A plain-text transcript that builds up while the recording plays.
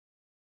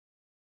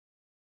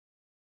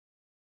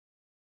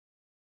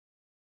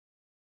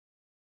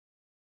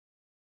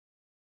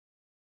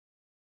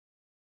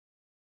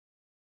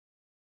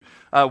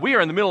We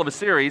are in the middle of a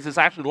series. It's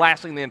actually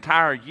lasting the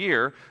entire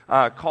year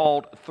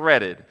called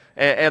Threaded.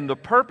 And the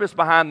purpose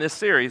behind this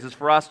series is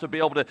for us to be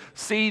able to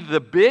see the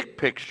big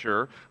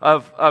picture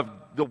of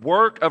the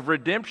work of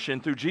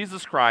redemption through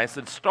Jesus Christ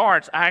that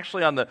starts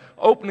actually on the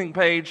opening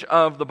page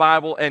of the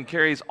Bible and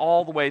carries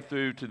all the way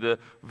through to the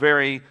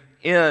very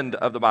end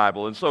of the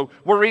Bible. And so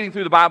we're reading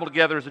through the Bible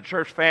together as a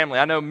church family.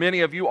 I know many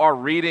of you are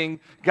reading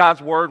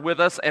God's Word with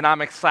us, and I'm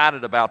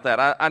excited about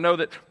that. I know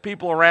that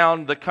people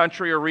around the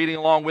country are reading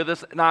along with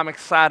us, and I'm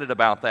excited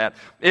about that.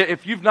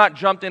 If you've not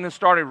jumped in and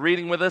started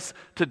reading with us,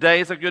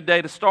 today is a good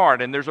day to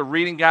start. And there's a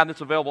reading guide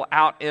that's available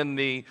out in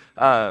the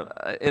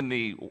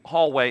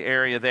hallway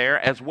area there,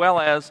 as well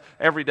as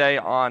every day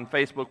on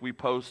Facebook we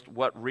post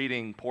what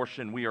reading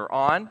portion we are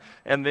on.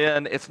 And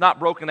then it's not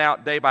broken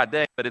out day by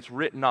day, but it's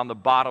written on the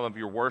bottom of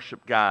your worship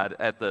guide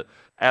at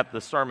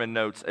the sermon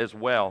notes as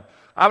well.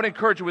 I would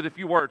encourage you with a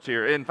few words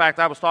here. In fact,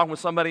 I was talking with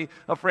somebody,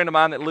 a friend of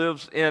mine that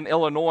lives in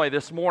Illinois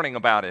this morning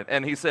about it,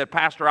 and he said,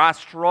 "Pastor, I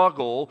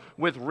struggle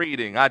with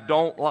reading. I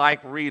don't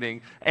like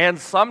reading, and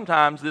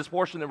sometimes this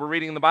portion that we're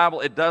reading in the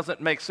Bible, it doesn't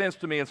make sense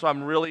to me, and so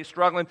I'm really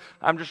struggling.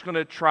 I'm just going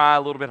to try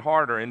a little bit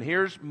harder." And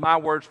here's my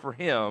words for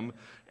him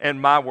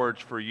and my words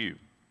for you.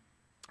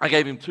 I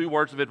gave him 2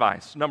 words of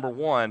advice. Number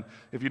 1,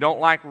 if you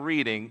don't like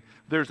reading,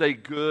 there's a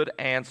good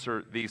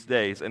answer these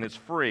days, and it's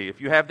free.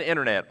 If you have the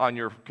internet on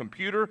your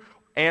computer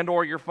and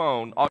or your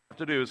phone, all you have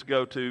to do is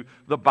go to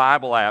the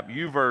Bible app,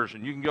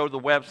 YouVersion. You can go to the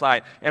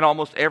website, and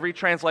almost every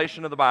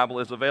translation of the Bible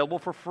is available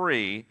for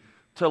free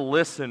to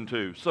listen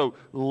to. So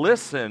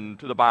listen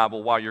to the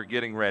Bible while you're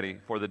getting ready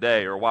for the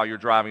day or while you're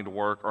driving to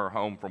work or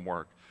home from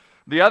work.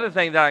 The other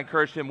thing that I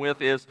encouraged him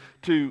with is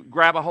to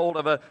grab a hold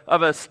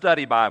of a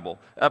study Bible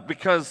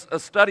because a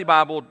study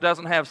Bible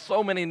doesn't have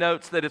so many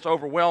notes that it's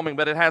overwhelming,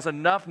 but it has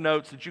enough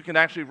notes that you can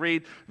actually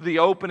read the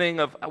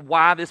opening of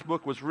why this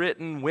book was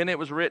written, when it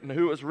was written,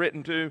 who it was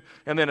written to,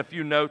 and then a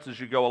few notes as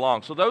you go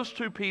along. So those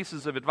 2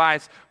 pieces of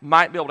advice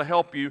might be able to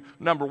help you,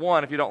 number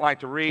 1, if you don't like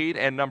to read,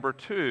 and number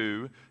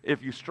 2,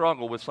 if you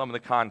struggle with some of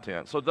the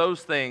content. So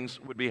those things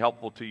would be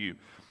helpful to you.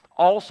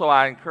 Also,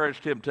 I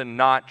encouraged him to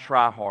not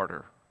try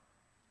harder.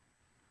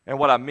 And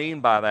what I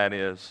mean by that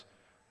is,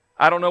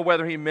 I don't know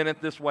whether he meant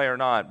it this way or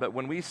not, but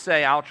when we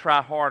say, "I'll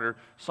try harder,"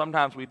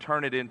 sometimes we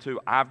turn it into,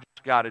 "I've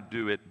just got to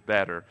do it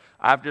better.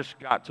 I've just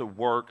got to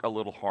work a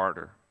little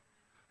harder."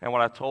 And what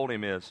I told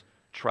him is,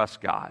 trust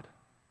God.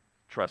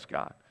 Trust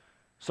God.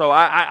 So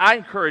I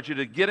encourage you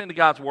to get into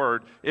God's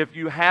Word. If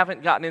you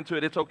haven't gotten into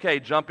it, it's okay.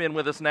 Jump in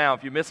with us now.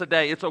 If you miss a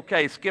day, it's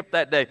okay. Skip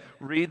that day.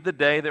 Read the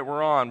day that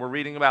we're on. We're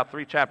reading about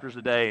 3 chapters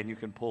a day, and you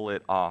can pull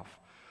it off.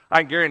 I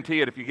can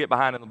guarantee it, if you get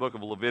behind in the book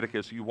of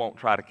Leviticus, you won't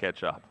try to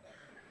catch up.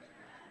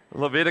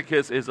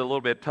 Leviticus is a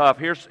little bit tough.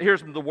 Here's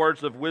the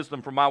words of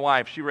wisdom from my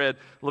wife. She read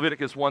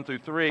Leviticus 1 through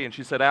 3, and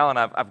she said, "Alan,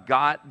 I've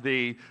got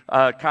the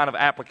kind of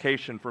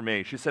application for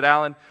me." She said,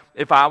 "Alan,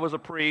 if I was a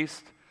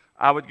priest,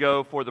 I would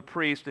go for the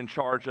priest in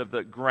charge of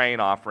the grain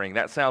offering.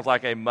 That sounds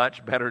like a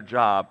much better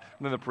job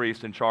than the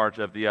priest in charge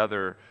of the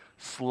other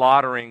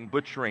slaughtering,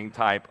 butchering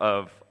type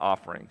of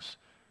offerings."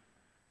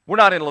 We're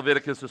not in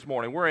Leviticus this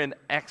morning. We're in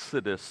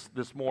Exodus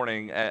this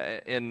morning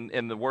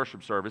in the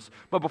worship service.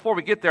 But before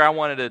we get there, I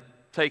wanted to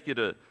take you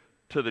to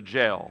the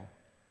jail.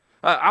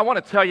 I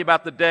want to tell you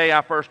about the day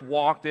I first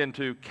walked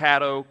into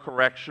Caddo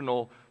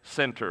Correctional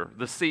Center,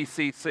 the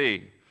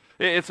CCC.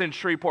 It's in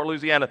Shreveport,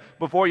 Louisiana.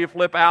 Before you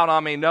flip out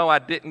on me, no, I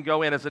didn't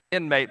go in as an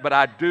inmate, but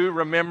I do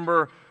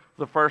remember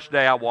the first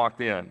day I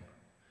walked in.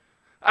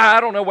 I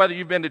don't know whether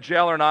you've been to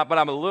jail or not, but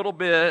I'm a little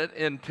bit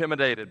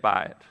intimidated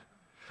by it.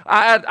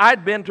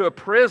 I'd been to a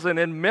prison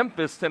in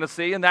Memphis,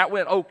 Tennessee, and that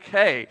went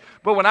okay.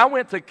 But when I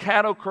went to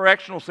Caddo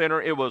Correctional Center,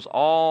 it was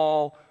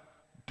all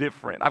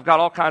different. I've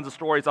got all kinds of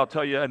stories I'll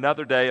tell you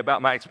another day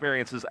about my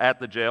experiences at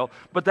the jail.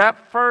 But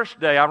that first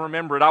day, I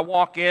remember it. I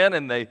walk in,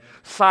 and they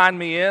sign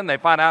me in. They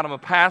find out I'm a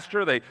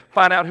pastor. They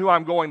find out who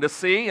I'm going to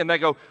see, and they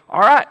go, "All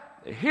right,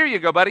 here you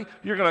go, buddy.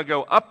 You're going to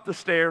go up the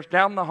stairs,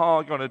 down the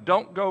hall. You're going to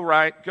don't go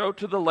right, go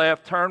to the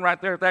left, turn right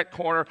there at that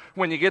corner.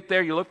 When you get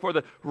there, you look for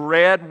the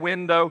red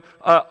window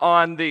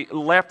on the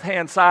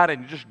left-hand side,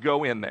 and you just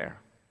go in there."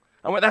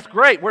 I went, "That's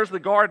great. Where's the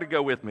guard to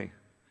go with me?"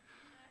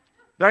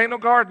 "There ain't no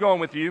guard going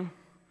with you.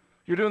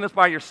 You're doing this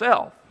by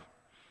yourself."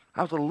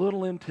 I was a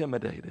little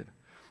intimidated.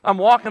 I'm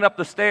walking up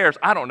the stairs.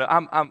 I don't know.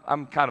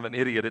 I'm kind of an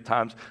idiot at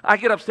times. I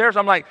get upstairs.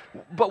 I'm like,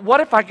 but what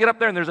if I get up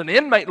there and there's an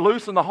inmate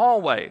loose in the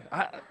hallway?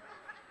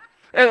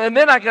 And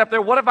then I get up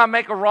there, what if I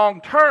make a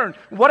wrong turn?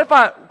 What if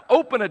I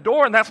open a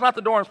door and that's not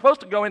the door I'm supposed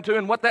to go into,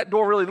 and what that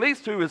door really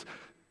leads to is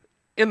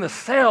in the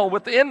cell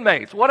with the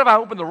inmates? What if I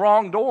open the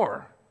wrong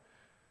door?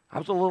 I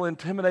was a little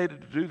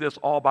intimidated to do this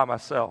all by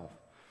myself.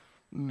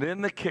 And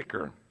then the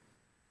kicker.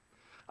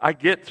 I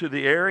get to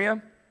the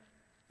area.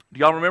 Do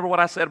y'all remember what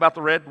I said about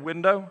the red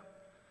window?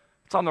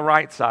 It's on the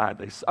right side.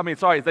 They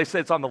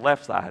said it's on the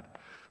left side.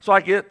 So I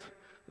get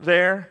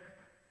there.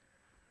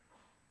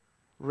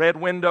 Red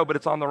window, but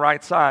it's on the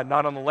right side,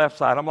 not on the left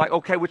side. I'm like,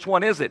 okay, which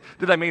one is it?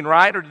 Do they mean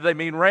right or do they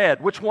mean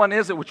red? Which one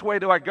is it? Which way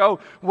do I go?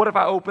 What if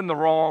I open the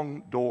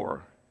wrong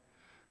door?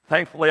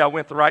 Thankfully, I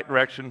went the right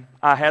direction.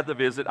 I had the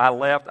visit. I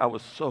left. I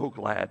was so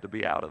glad to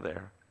be out of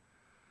there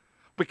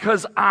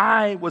because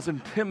I was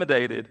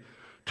intimidated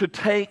to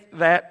take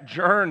that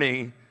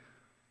journey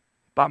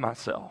by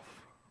myself.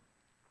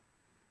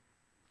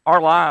 Our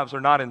lives are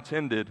not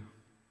intended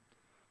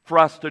for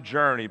us to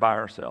journey by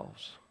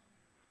ourselves.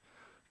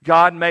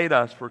 God made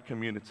us for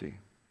community.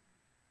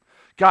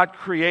 God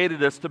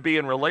created us to be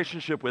in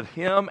relationship with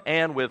Him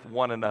and with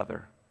one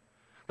another.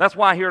 That's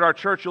why here at our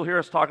church you'll hear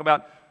us talk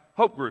about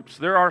hope groups.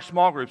 There are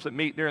small groups that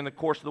meet during the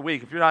course of the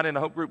week. If you're not in a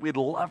hope group, we'd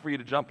love for you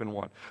to jump in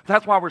one.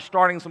 That's why we're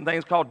starting some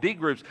things called D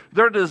groups.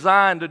 They're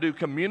designed to do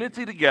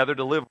community together,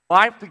 to live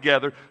life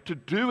together, to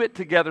do it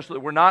together so that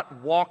we're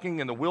not walking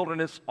in the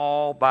wilderness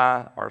all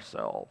by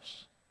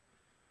ourselves.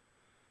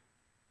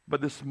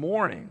 But this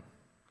morning,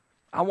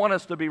 I want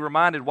us to be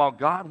reminded while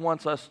God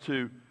wants us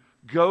to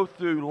go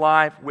through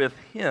life with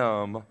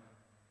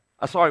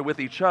with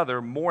each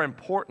other, more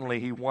importantly,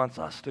 He wants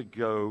us to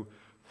go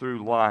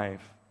through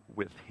life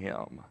with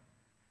Him.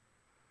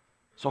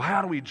 So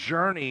how do we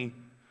journey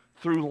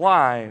through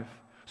life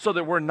so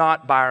that we're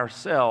not by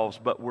ourselves,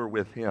 but we're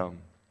with Him?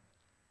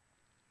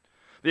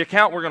 The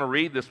account we're going to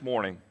read this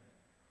morning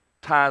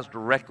ties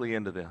directly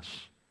into this.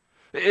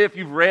 If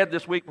you've read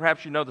this week,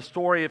 perhaps you know the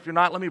story. If you're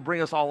not, let me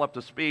bring us all up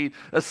to speed.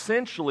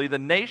 Essentially, the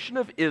nation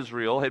of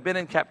Israel had been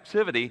in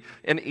captivity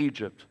in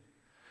Egypt.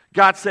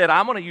 God said,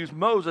 I'm going to use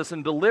Moses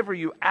and deliver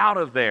you out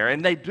of there.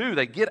 And they do.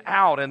 They get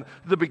out. And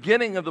the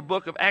beginning of the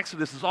book of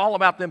Exodus is all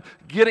about them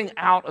getting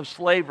out of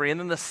slavery. And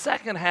then the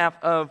second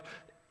half of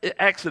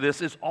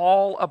Exodus is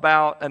all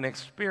about an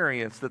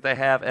experience that they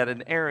have at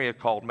an area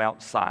called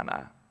Mount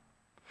Sinai.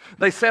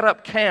 They set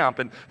up camp,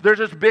 and there's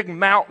this big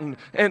mountain,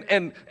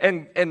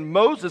 and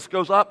Moses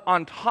goes up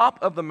on top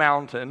of the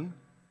mountain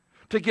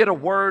to get a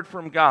word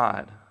from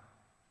God.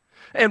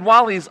 And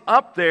while he's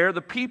up there,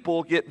 the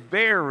people get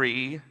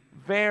very,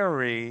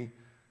 very,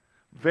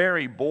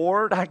 very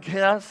bored, I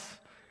guess,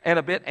 and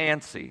a bit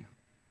antsy.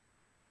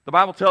 The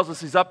Bible tells us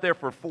he's up there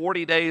for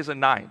 40 days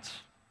and nights.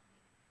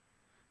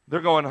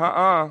 They're going,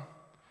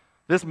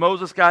 this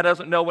Moses guy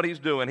doesn't know what he's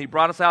doing. He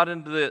brought us out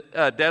into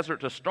the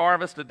desert to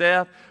starve us to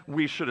death.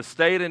 We should have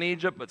stayed in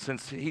Egypt, but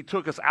since he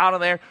took us out of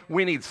there,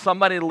 we need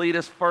somebody to lead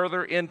us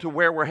further into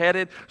where we're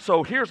headed.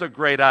 So here's a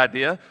great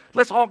idea.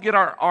 Let's all get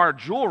our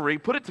jewelry,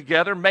 put it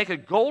together, make a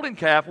golden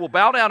calf. We'll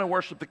bow down and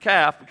worship the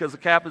calf because the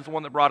calf is the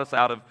one that brought us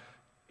out of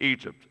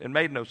Egypt. It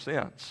made no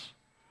sense,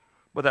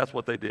 but that's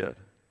what they did.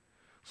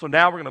 So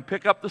now we're going to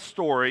pick up the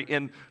story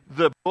in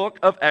the book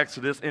of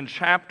Exodus in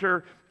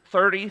chapter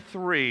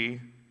 33.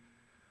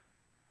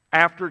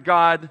 After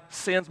God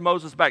sends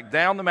Moses back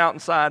down the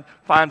mountainside,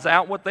 finds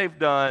out what they've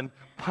done,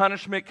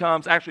 punishment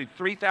comes. Actually,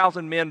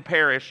 3,000 men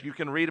perish. You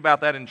can read about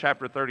that in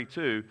chapter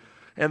 32.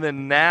 And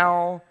then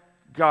now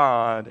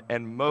God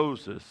and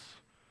Moses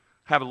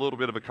have a little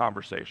bit of a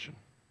conversation.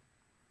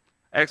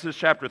 Exodus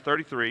chapter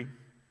 33,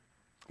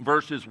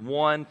 verses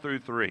 1 through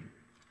 3.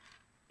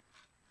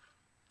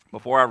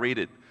 Before I read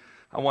it,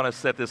 I want to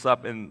set this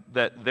up in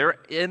that they're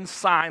in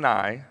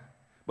Sinai,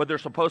 but they're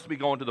supposed to be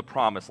going to the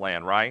promised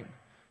land, right?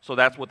 So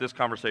that's what this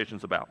conversation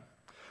is about.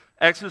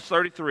 Exodus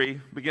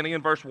 33, beginning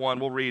in verse 1,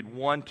 we'll read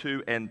 1,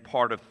 2, and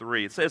part of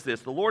 3. It says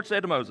this, the Lord said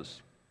to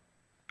Moses,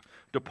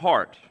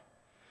 depart,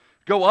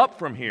 go up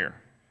from here,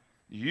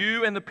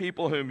 you and the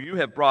people whom you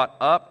have brought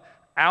up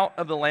out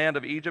of the land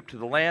of Egypt to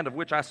the land of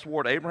which I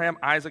swore to Abraham,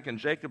 Isaac, and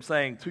Jacob,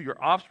 saying, to your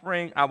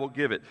offspring I will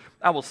give it.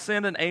 I will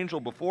send an angel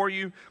before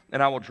you,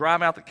 and I will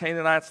drive out the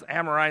Canaanites, the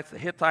Amorites, the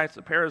Hittites,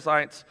 the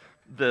Perizzites,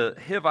 the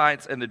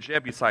Hivites, and the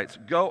Jebusites.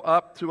 Go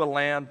up to a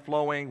land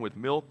flowing with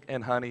milk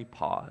and honey.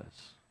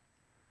 Pause.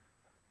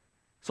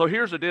 So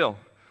here's the deal.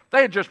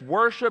 They had just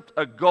worshipped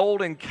a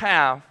golden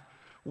calf.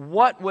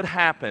 What would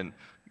happen?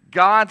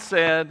 God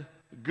said,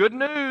 good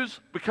news,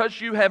 because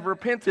you have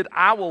repented,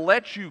 I will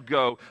let you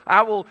go.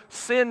 I will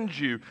send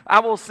you.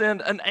 I will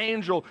send an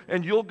angel,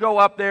 and you'll go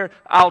up there.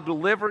 I'll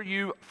deliver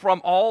you from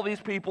all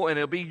these people, and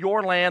it'll be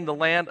your land, the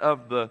land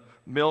of the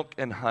milk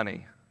and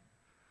honey.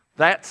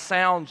 That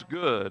sounds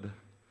good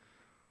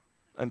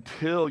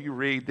until you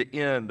read the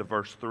end of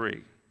verse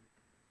 3.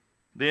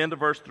 The end of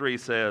verse 3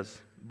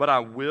 says, but I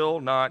will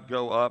not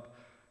go up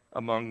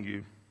among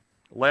you,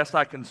 lest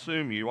I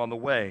consume you on the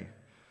way,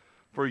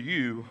 for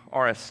you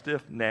are a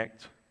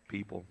stiff-necked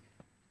people.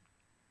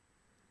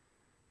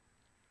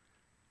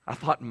 I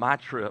thought my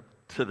trip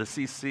to the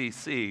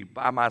CCC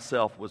by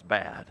myself was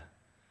bad.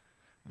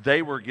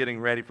 They were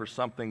getting ready for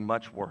something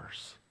much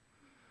worse.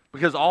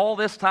 Because all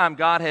this time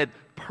God had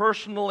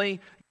personally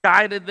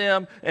guided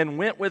them and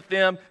went with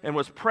them and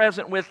was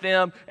present with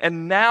them.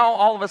 And now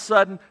all of a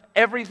sudden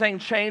everything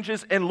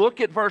changes. And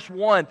look at verse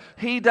 1.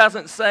 He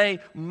doesn't say,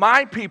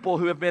 my people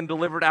who have been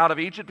delivered out of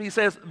Egypt. He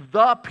says,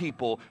 the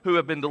people who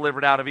have been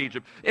delivered out of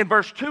Egypt. In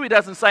verse 2, he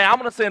doesn't say, I'm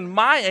going to send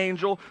my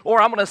angel,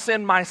 or I'm going to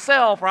send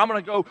myself, or I'm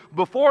going to go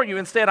before you.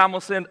 Instead, I'm going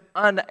to send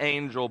an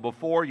angel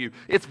before you.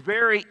 It's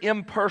very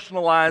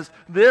impersonalized.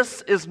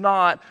 This is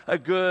not a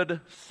good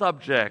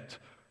subject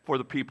for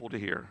the people to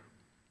hear.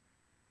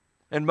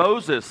 And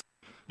Moses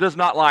does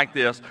not like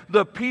this.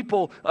 The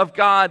people of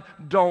God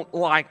don't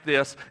like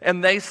this.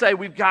 And they say,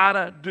 we've got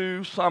to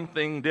do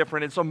something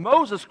different. And so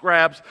Moses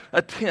grabs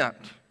a tent.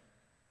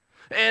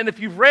 And if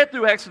you've read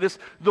through Exodus,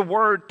 the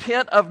word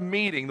tent of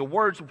meeting, the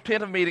words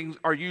tent of meeting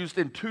are used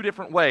in two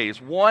different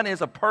ways. One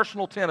is a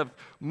personal tent of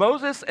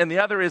Moses, and the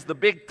other is the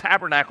big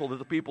tabernacle that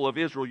the people of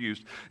Israel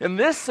used. In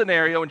this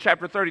scenario, in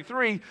chapter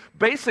 33,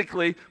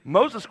 basically,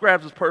 Moses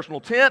grabs his personal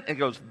tent and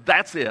goes,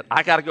 that's it.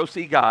 I got to go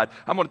see God.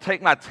 I'm going to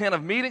take my tent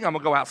of meeting. I'm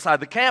going to go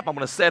outside the camp. I'm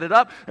going to set it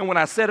up. And when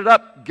I set it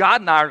up,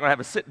 God and I are going to have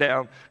a sit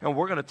down, and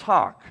we're going to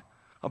talk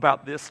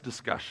about this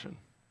discussion.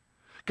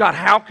 God,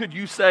 how could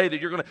you say that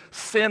you're going to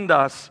send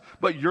us,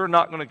 but you're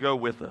not going to go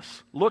with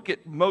us? Look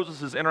at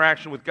Moses'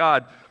 interaction with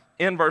God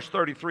in verse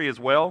 33 as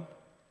well,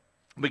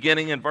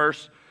 beginning in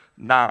verse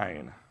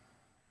 9.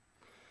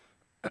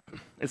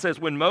 It says,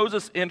 when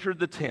Moses entered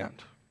the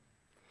tent,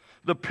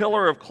 the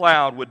pillar of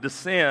cloud would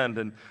descend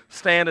and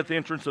stand at the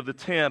entrance of the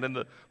tent, and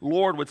the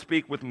Lord would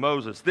speak with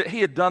Moses.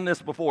 He had done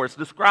this before. It's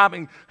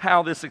describing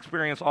how this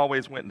experience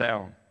always went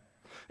down.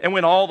 And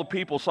when all the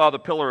people saw the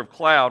pillar of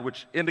cloud,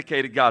 which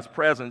indicated God's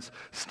presence,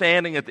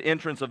 standing at the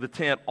entrance of the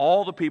tent,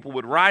 all the people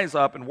would rise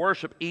up and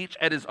worship, each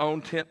at his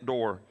own tent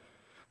door.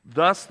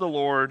 Thus the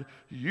Lord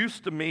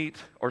used to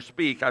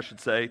speak,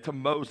 to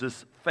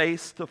Moses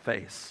face to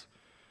face,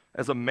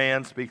 as a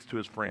man speaks to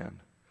his friend.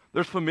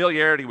 There's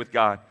familiarity with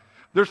God.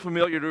 There's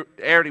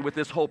familiarity with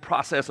this whole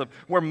process of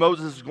where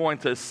Moses is going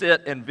to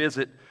sit and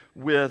visit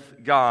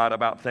with God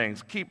about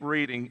things. Keep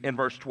reading in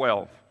verse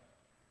 12.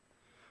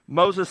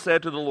 Moses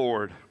said to the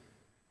Lord,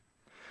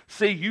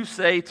 see, you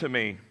say to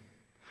me,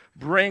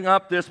 bring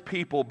up this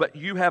people, but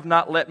you have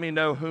not let me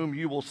know whom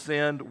you will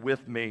send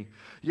with me.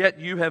 Yet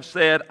you have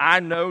said, I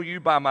know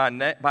you by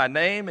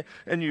name,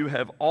 and you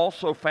have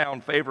also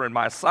found favor in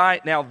my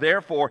sight. Now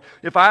therefore,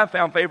 if I have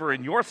found favor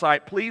in your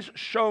sight, please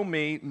show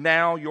me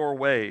now your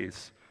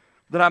ways,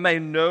 that I may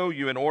know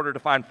you in order to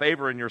find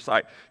favor in your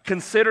sight.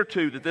 Consider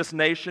too that this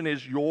nation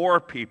is your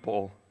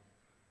people.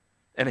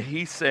 And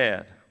he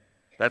said,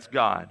 that's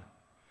God,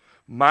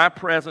 my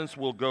presence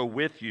will go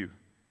with you,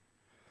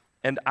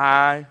 and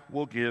I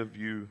will give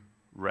you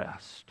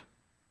rest.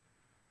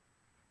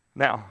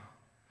 Now,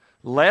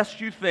 lest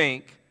you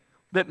think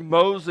that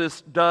Moses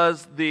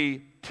does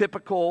the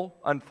typical,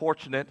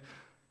 unfortunate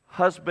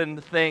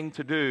husband thing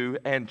to do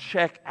and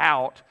check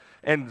out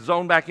and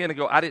zone back in and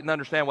go, I didn't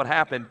understand what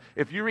happened.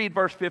 If you read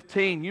verse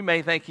 15, you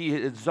may think he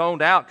is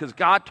zoned out because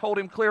God told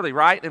him clearly,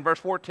 right? In verse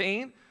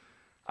 14,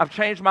 I've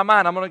changed my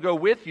mind. I'm going to go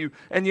with you.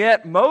 And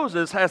yet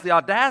Moses has the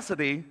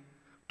audacity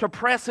to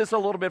press this a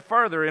little bit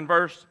further in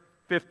verse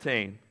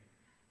 15.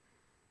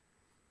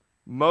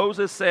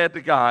 Moses said to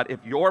God,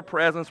 if your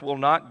presence will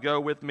not go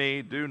with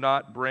me, do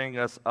not bring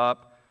us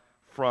up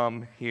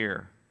from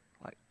here.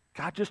 Like,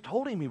 God just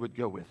told him he would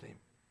go with him.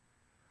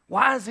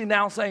 Why is he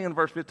now saying in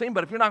verse 15,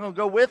 but if you're not going to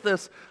go with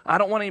us, I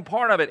don't want any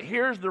part of it?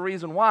 Here's the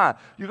reason why.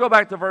 You go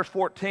back to verse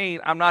 14.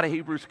 I'm not a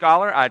Hebrew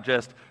scholar. I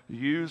just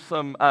use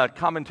some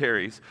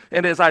commentaries.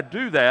 And as I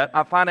do that,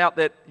 I find out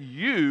that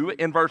you,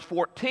 in verse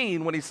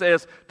 14, when he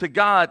says to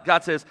God,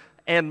 God says,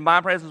 and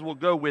my presence will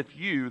go with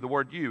you. The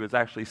word you is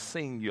actually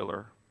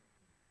singular.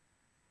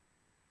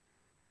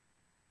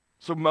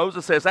 So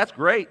Moses says, that's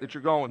great that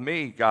you're going with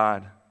me,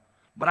 God,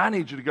 but I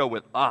need you to go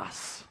with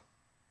us.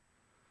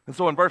 And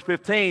so in verse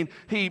 15,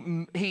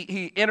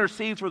 he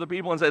intercedes for the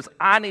people and says,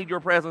 I need your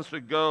presence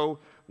to go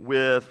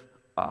with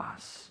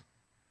us.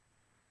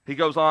 He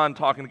goes on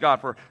talking to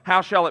God, for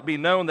how shall it be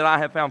known that I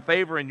have found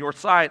favor in your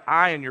sight,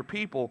 I and your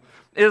people?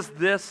 Is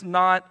it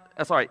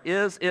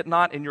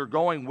not in your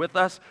going with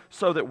us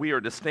so that we are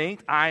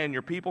distinct, I and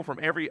your people, from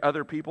every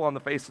other people on the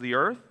face of the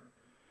earth?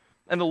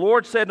 And the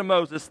Lord said to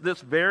Moses,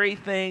 this very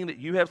thing that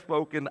you have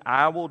spoken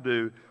I will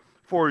do,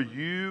 for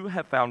you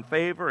have found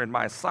favor in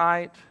my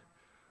sight,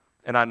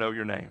 and I know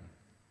your name.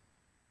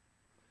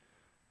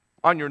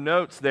 On your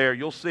notes there,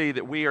 you'll see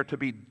that we are to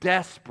be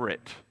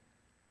desperate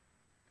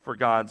for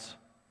God's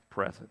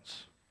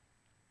presence.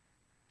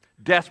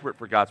 Desperate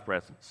for God's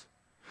presence.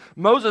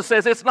 Moses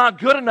says, it's not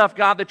good enough,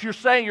 God, that you're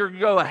saying you're going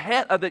to go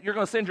ahead, that you're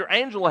going to send your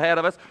angel ahead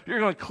of us. You're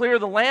going to clear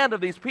the land of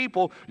these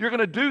people. You're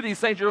going to do these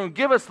things. You're going to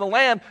give us the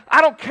land.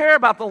 I don't care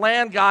about the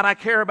land, God. I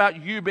care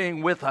about you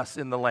being with us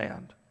in the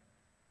land.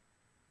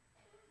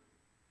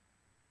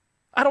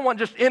 I don't want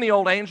just any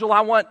old angel.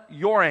 I want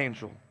your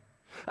angel.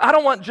 I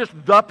don't want just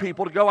the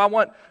people to go. I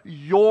want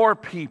your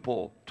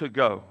people to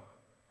go.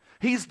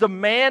 He's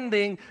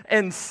demanding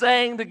and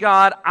saying to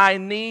God, I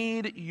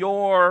need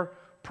your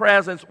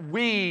presence.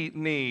 We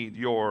need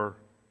your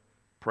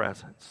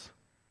presence.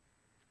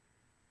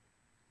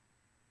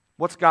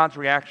 What's God's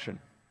reaction?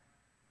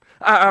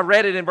 I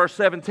read it in verse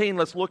 17.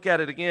 Let's look at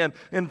it again.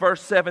 In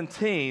verse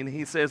 17,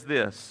 he says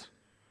this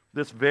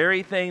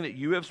very thing that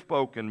you have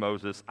spoken,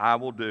 Moses, I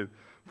will do,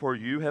 for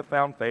you have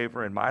found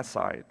favor in my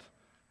sight,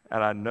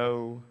 and I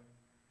know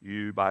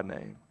you by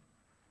name.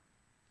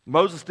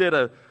 Moses did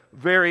a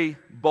very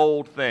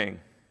bold thing.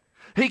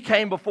 He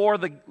came before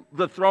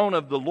the throne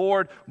of the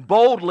Lord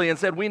boldly and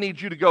said, we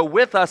need you to go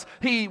with us.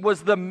 He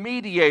was the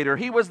mediator.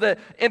 He was the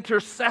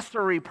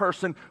intercessory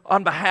person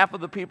on behalf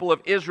of the people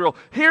of Israel.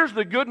 Here's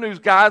the good news,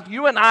 guys.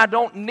 You and I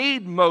don't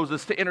need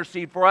Moses to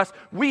intercede for us.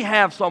 We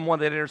have someone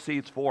that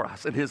intercedes for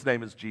us, and his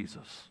name is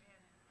Jesus.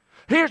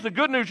 Here's the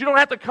good news. You don't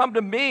have to come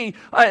to me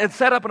and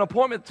set up an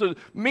appointment to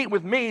meet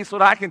with me so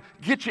that I can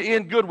get you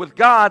in good with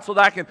God, so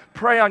that I can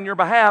pray on your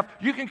behalf.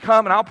 You can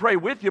come and I'll pray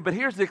with you, but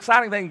here's the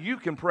exciting thing. You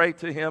can pray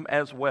to him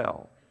as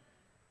well.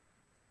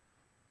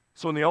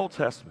 So in the Old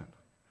Testament,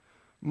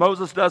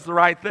 Moses does the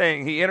right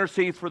thing. He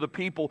intercedes for the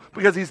people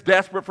because he's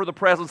desperate for the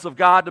presence of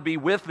God to be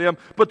with them.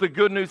 But the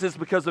good news is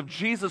because of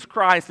Jesus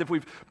Christ, if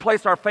we've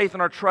placed our faith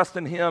and our trust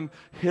in him,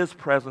 his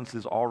presence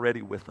is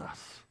already with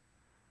us.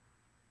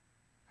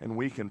 And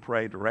we can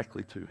pray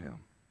directly to him.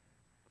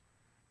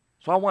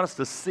 So I want us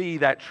to see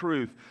that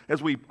truth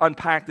as we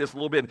unpack this a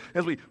little bit,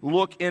 as we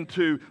look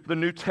into the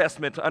New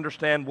Testament to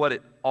understand what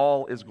it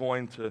all is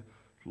going to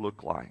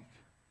look like.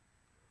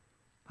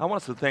 I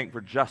want us to think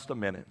for just a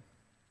minute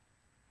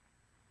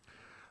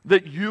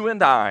that you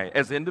and I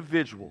as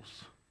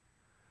individuals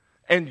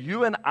and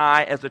you and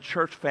I as a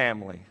church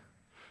family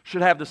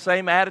should have the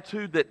same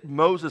attitude that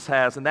Moses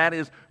has, and that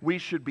is we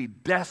should be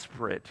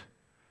desperate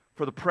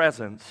for the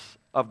presence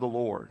of the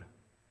Lord.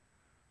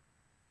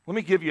 Let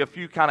me give you a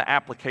few kind of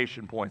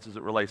application points as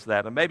it relates to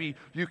that, and maybe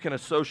you can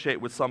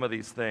associate with some of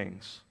these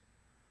things.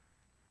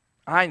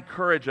 I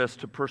encourage us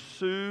to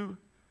pursue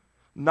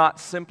not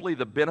simply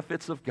the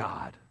benefits of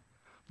God,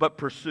 but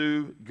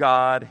pursue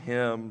God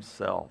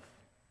himself.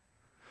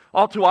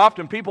 All too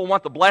often, people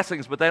want the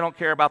blessings, but they don't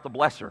care about the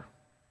blesser.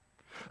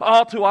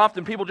 All too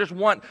often, people just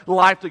want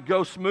life to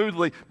go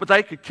smoothly, but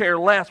they could care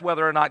less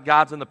whether or not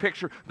God's in the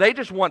picture. They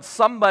just want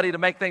somebody to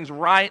make things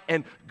right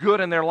and good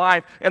in their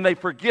life, and they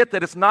forget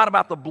that it's not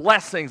about the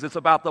blessings, it's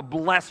about the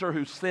blesser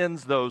who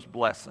sends those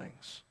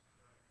blessings.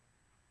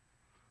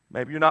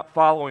 Maybe you're not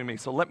following me,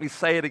 so let me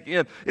say it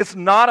again. It's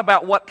not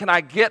about what can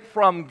I get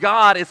from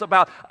God, it's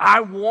about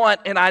I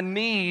want and I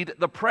need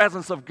the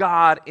presence of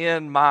God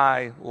in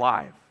my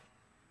life.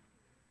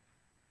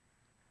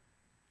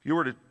 If you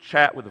were to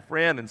chat with a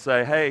friend and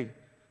say, hey,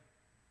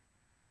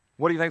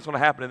 what do you think is going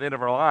to happen at the end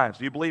of our lives?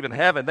 Do you believe in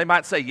heaven? They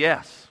might say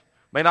yes.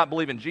 May not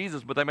believe in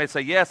Jesus, but they may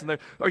say yes. And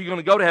are you going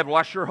to go to heaven? Well,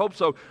 I sure hope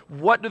so.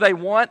 What do they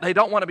want? They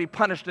don't want to be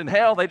punished in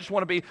hell. They just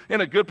want to be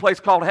in a good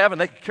place called heaven.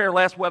 They could care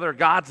less whether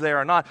God's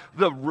there or not.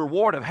 The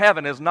reward of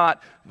heaven is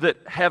not that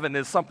heaven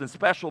is something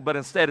special, but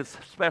instead it's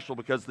special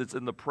because it's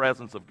in the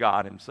presence of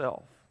God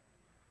himself.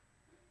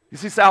 You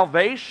see,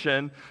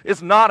 salvation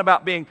is not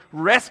about being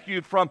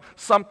rescued from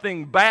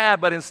something bad,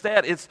 but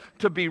instead it's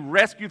to be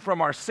rescued from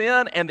our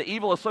sin and the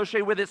evil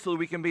associated with it so that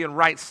we can be in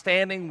right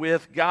standing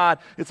with God.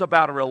 It's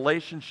about a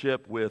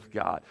relationship with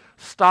God.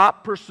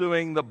 Stop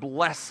pursuing the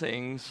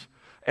blessings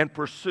and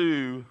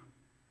pursue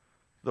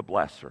the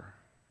blesser.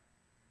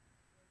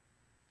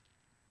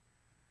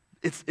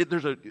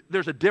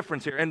 There's a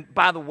difference here. And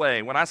by the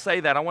way, when I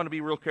say that, I want to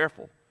be real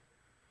careful.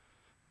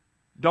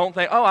 Don't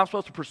think, oh, I'm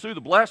supposed to pursue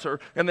the blesser,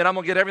 and then I'm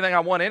going to get everything I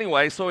want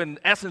anyway. So in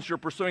essence, you're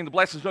pursuing the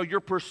blessings. No, you're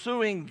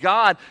pursuing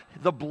God.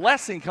 The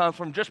blessing comes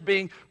from just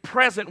being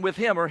present with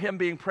him or him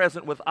being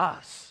present with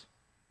us.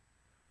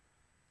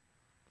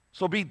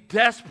 So be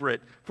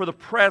desperate for the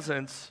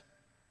presence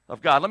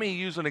of God. Let me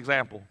use an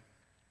example.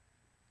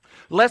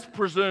 Let's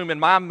presume in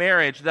my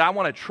marriage that I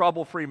want a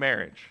trouble-free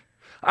marriage.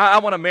 I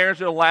want a marriage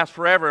that will last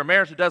forever, a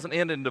marriage that doesn't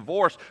end in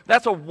divorce.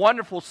 That's a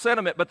wonderful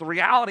sentiment, but the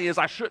reality is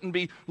I shouldn't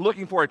be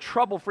looking for a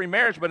trouble-free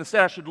marriage, but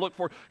instead I should look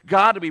for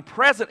God to be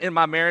present in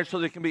my marriage so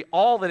that it can be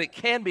all that it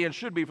can be and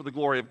should be for the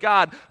glory of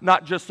God,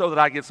 not just so that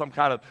I get some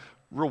kind of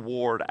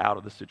reward out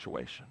of the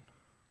situation.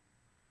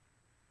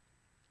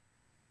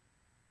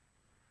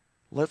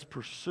 Let's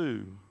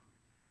pursue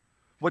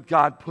what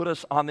God put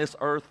us on this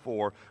earth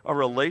for, a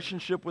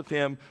relationship with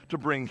him to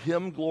bring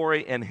him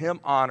glory and him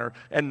honor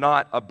and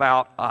not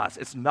about us.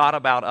 It's not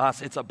about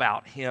us, it's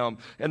about him.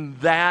 And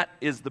that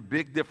is the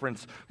big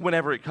difference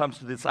whenever it comes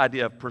to this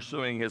idea of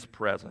pursuing his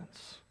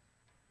presence.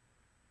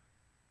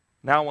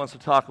 Now I want us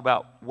to talk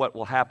about what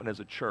will happen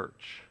as a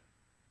church.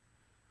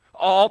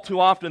 All too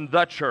often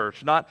the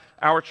church, not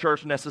our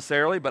church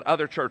necessarily, but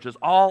other churches,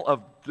 all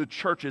of the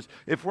churches,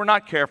 if we're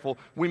not careful,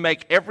 we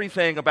make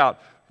everything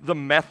about the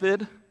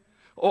method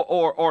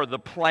or the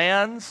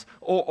plans,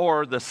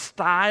 or the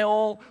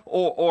style,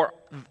 or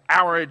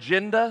our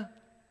agenda.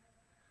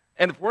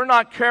 And if we're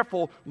not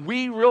careful,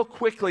 we real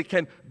quickly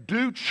can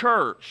do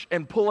church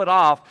and pull it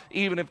off,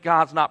 even if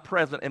God's not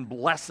present and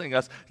blessing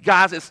us.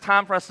 Guys, it's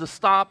time for us to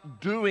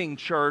stop doing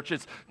church.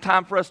 It's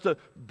time for us to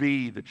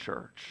be the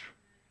church.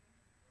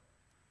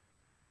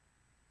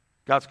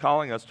 God's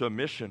calling us to a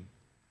mission.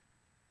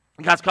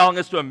 God's calling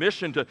us to a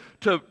mission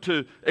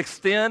to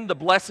extend the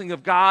blessing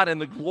of God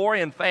and the glory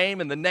and fame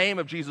in the name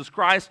of Jesus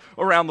Christ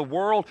around the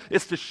world.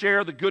 It's to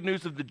share the good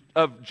news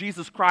of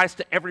Jesus Christ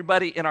to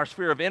everybody in our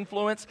sphere of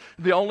influence.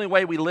 The only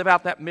way we live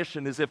out that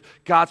mission is if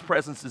God's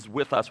presence is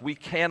with us. We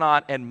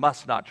cannot and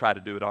must not try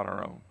to do it on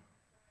our own.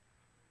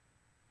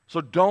 So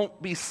don't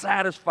be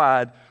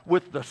satisfied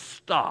with the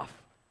stuff.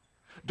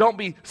 Don't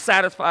be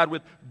satisfied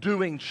with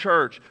doing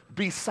church.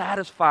 Be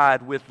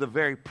satisfied with the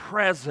very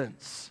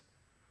presence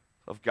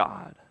of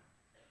God.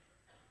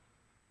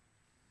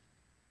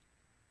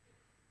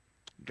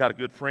 Got a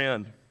good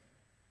friend.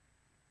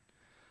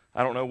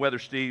 I don't know whether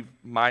Steve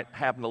might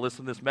happen to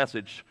listen to this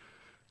message,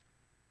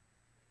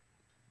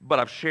 but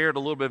I've shared a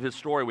little bit of his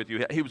story with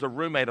you. He was a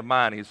roommate of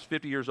mine. He's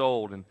 50 years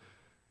old and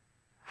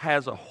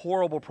has a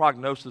horrible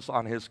prognosis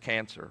on his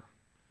cancer.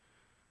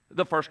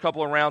 The first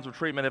couple of rounds of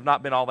treatment have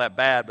not been all that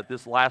bad, but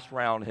this last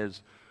round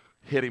has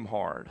hit him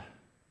hard.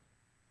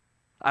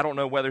 I don't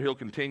know whether he'll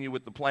continue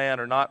with the plan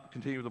or not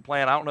continue with the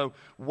plan. I don't know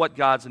what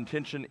God's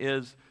intention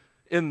is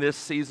in this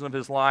season of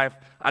his life.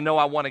 I know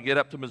I want to get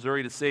up to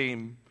Missouri to see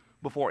him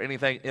before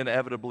anything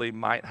inevitably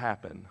might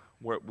happen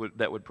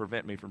that would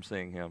prevent me from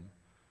seeing him.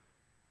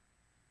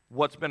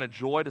 What's been a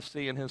joy to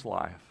see in his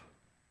life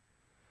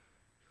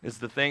is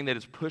the thing that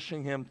is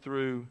pushing him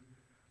through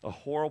a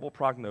horrible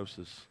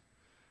prognosis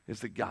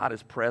is that God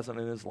is present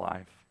in his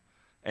life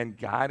and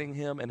guiding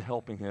him and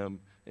helping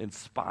him in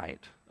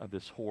spite of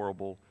this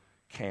horrible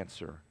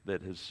cancer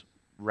that has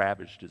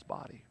ravaged his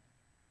body.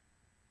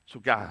 So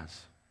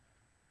guys,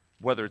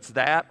 whether it's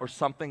that or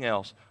something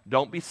else,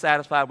 don't be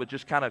satisfied with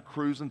just kind of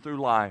cruising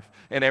through life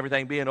and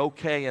everything being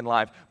okay in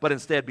life, but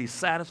instead be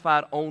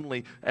satisfied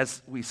only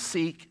as we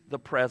seek the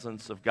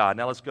presence of God.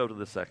 Now let's go to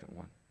the second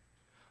one.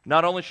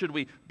 Not only should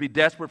we be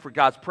desperate for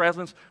God's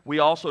presence, we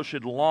also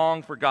should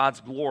long for God's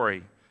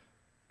glory.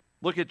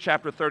 Look at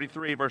chapter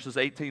 33, verses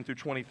 18 through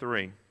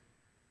 23.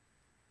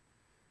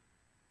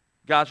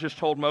 God's just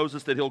told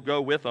Moses that he'll go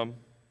with him.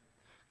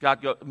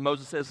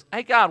 Moses says,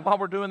 hey God, while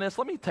we're doing this,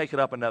 let me take it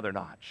up another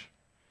notch.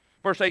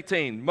 Verse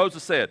 18,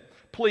 Moses said,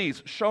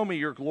 please show me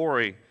your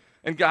glory.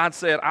 And God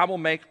said, I will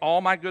make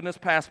all my goodness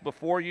pass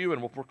before you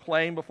and will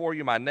proclaim before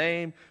you my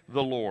name,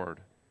 the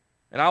Lord.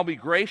 And I'll be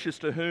gracious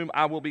to whom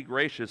I will be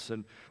gracious,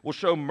 and will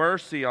show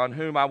mercy on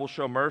whom I will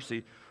show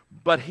mercy.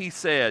 But he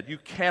said, you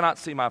cannot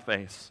see my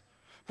face,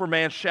 for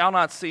man shall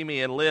not see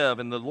me and live.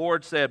 And the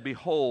Lord said,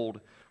 behold,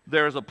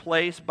 there is a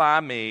place by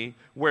me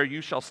where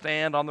you shall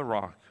stand on the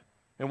rock.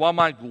 And while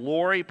my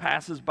glory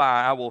passes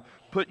by, I will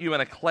put you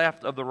in a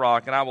cleft of the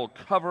rock, and I will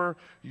cover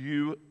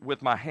you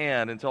with my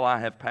hand until I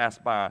have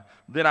passed by.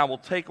 Then I will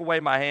take away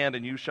my hand,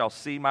 and you shall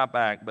see my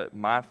back, but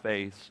my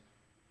face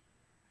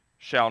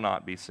shall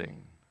not be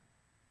seen.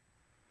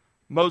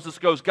 Moses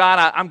goes,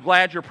 God, I'm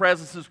glad your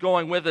presence is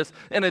going with us.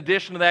 In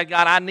addition to that,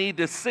 God, I need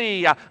to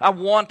see. I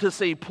want to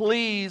see.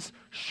 Please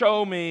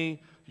show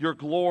me your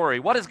glory.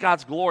 What is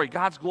God's glory?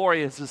 God's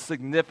glory is his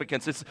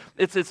significance.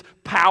 It's his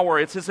power.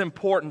 It's his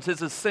importance.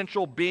 His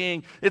essential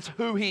being. It's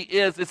who he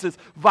is. It's his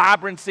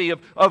vibrancy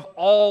of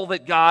all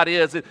that God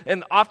is.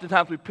 And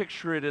oftentimes we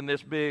picture it in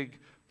this big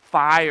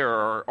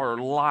fire or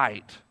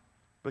light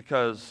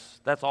because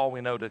that's all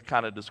we know to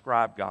kind of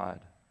describe God.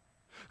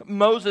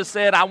 Moses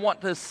said, I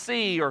want to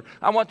see or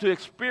I want to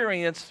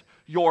experience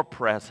your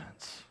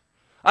presence.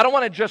 I don't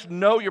want to just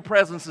know your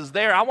presence is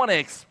there. I want to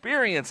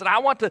experience it. I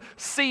want to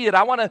see it.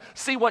 I want to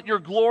see what your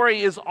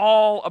glory is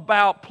all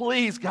about.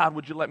 Please, God,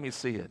 would you let me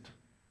see it?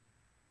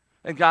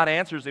 And God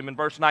answers him in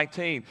verse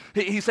 19.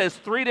 He says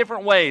three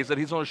different ways that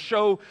he's going to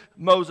show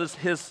Moses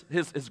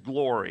his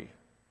glory.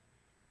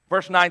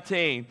 Verse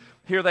 19,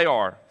 here they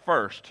are.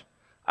 First,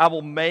 I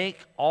will make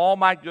all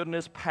my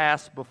goodness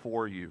pass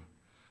before you.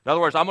 In other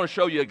words, I'm going to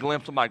show you a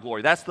glimpse of my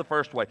glory. That's the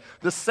first way.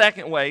 The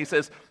second way, he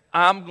says,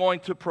 I'm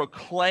going to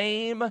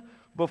proclaim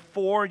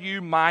before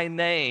you my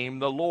name,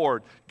 the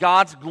Lord.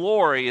 God's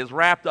glory is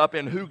wrapped up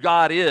in who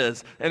God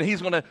is, and he's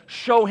going to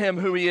show him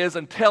who he is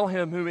and tell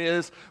him who he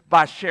is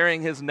by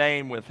sharing his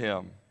name with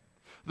him.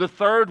 The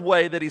third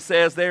way that he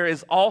says there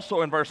is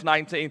also in verse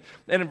 19.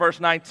 And in verse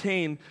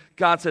 19,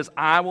 God says,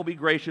 I will be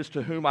gracious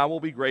to whom I will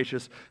be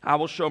gracious. I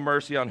will show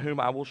mercy on whom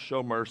I will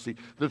show mercy.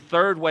 The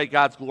third way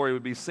God's glory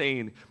would be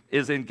seen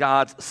is in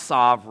God's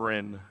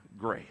sovereign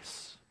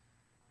grace.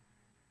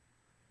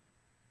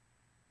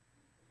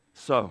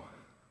 So,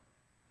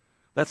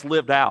 that's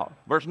lived out.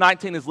 Verse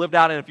 19 is lived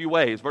out in a few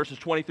ways. Verses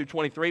 20 through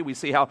 23, we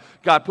see how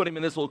God put him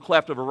in this little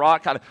cleft of a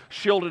rock, kind of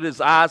shielded his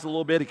eyes a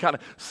little bit. He kind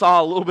of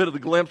saw a little bit of the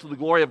glimpse of the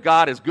glory of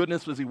God, his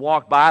goodness as he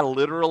walked by,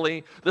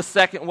 literally. The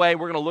second way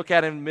we're going to look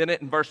at in a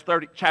minute in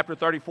chapter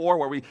 34,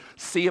 where we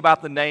see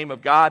about the name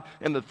of God.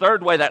 And the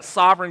third way, that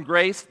sovereign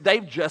grace,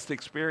 they've just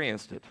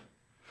experienced it.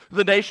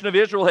 The nation of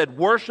Israel had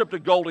worshipped a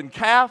golden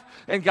calf,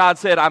 and God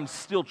said, I'm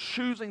still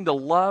choosing to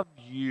love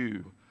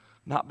you,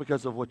 not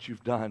because of what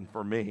you've done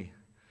for me,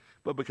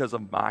 but because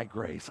of my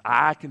grace.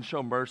 I can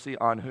show mercy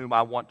on whom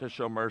I want to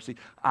show mercy.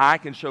 I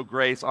can show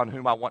grace on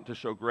whom I want to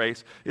show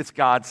grace. It's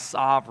God's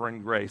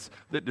sovereign grace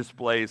that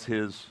displays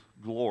his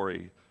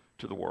glory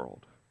to the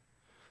world.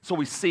 So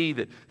we see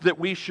that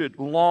we should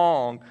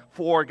long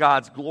for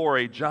God's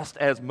glory just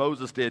as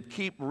Moses did.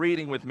 Keep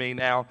reading with me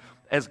now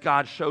as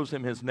God shows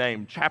him his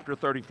name. Chapter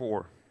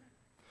 34.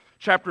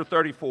 Chapter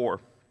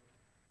 34.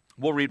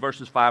 We'll read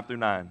verses 5 through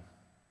 9.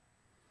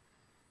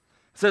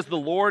 It says, the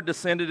Lord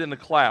descended in the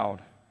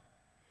cloud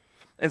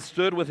and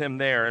stood with him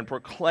there and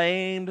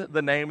proclaimed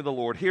the name of the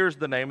Lord. Here's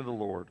the name of the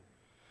Lord,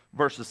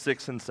 verses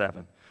 6 and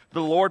 7.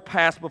 The Lord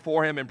passed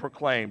before him and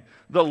proclaimed,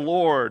 the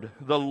Lord,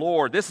 the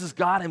Lord. This is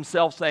God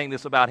himself saying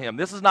this about him.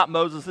 This is not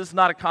Moses. This is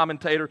not a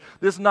commentator.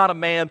 This is not a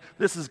man.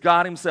 This is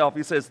God himself.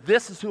 He says,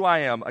 this is who I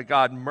am, a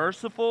God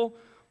merciful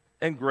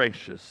and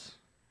gracious,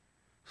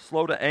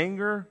 slow to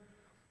anger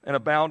and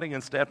abounding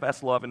in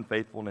steadfast love and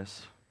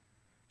faithfulness,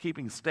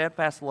 keeping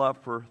steadfast love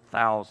for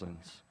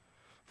thousands,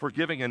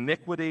 forgiving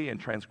iniquity and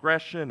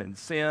transgression and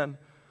sin,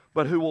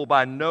 but who will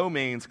by no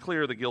means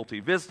clear the guilty,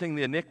 visiting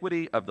the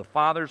iniquity of the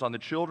fathers on the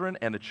children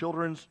and the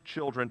children's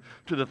children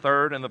to the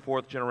third and the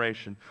fourth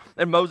generation.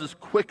 And Moses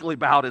quickly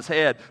bowed his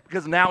head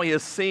because now he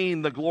has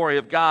seen the glory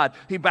of God.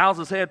 He bows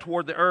his head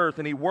toward the earth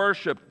and he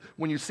worshiped.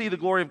 When you see the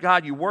glory of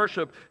God, you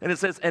worship. And it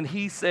says, and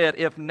he said,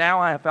 if now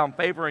I have found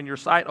favor in your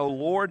sight, O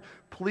Lord,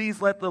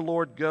 please let the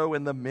Lord go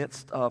in the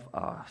midst of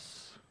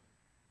us.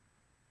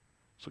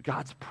 So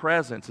God's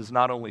presence is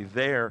not only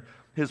there,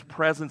 his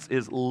presence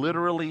is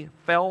literally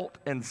felt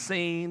and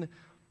seen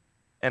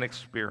and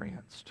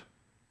experienced.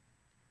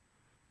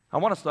 I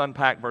want us to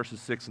unpack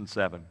verses 6 and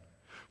 7.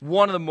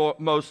 One of the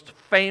most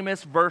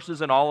famous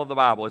verses in all of the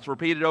Bible. It's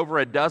repeated over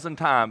a dozen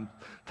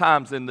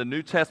times in the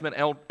New Testament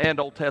and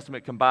Old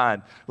Testament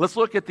combined. Let's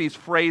look at these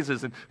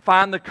phrases and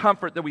find the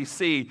comfort that we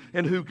see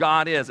in who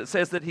God is. It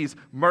says that he's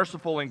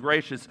merciful and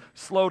gracious,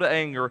 slow to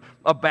anger,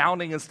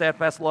 abounding in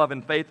steadfast love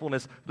and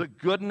faithfulness. The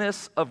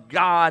goodness of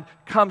God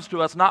comes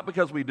to us not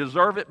because we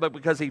deserve it, but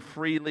because he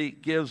freely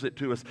gives it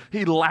to us.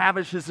 He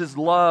lavishes his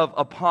love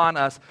upon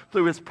us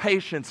through his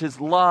patience,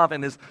 his love,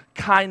 and his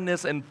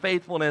kindness and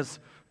faithfulness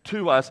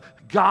to us.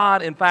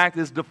 God, in fact,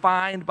 is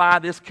defined by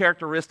this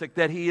characteristic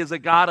that he is a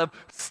God of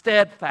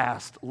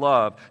steadfast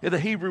love. The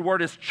Hebrew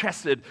word is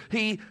chesed.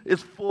 He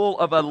is full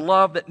of a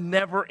love that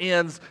never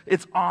ends.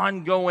 It's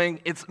ongoing.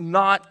 It's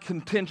not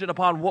contingent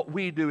upon what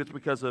we do. It's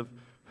because of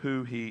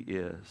who he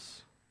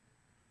is.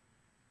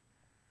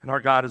 And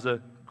our God is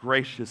a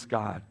gracious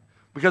God.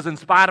 Because in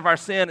spite of our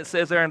sin, it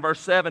says there in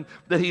verse 7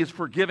 that he is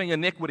forgiving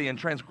iniquity and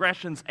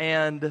transgressions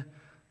and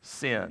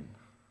sin.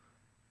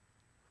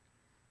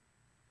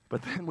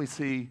 But then we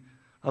see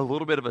a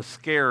little bit of a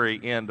scary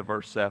end to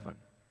verse 7.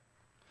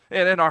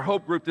 And in our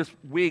hope group this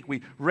week,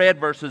 we read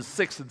verses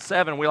 6 and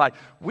 7.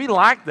 We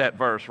like that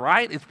verse,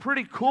 right? It's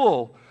pretty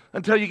cool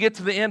until you get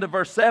to the end of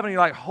verse 7. You're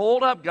like,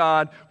 hold up,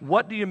 God.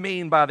 What do you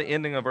mean by the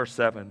ending of verse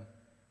 7?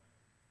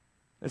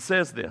 It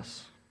says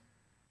this,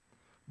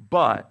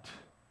 but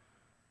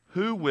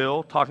who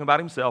will, talking about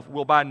himself,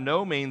 will by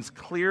no means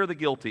clear the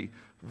guilty,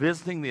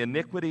 visiting the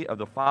iniquity of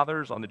the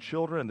fathers on the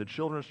children and the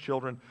children's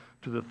children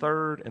to the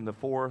third and the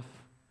fourth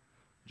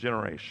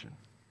generation.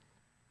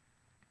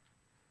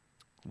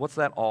 What's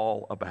that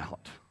all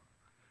about?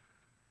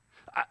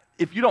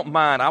 If you don't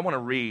mind, I want to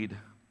read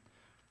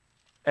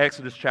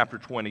Exodus chapter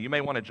 20. You may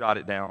want to jot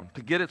it down.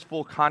 To get its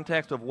full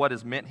context of what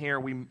is meant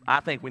here, I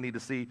think we need to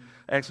see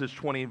Exodus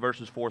 20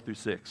 verses 4 through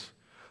 6.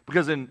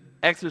 Because in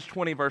Exodus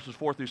 20 verses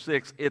 4 through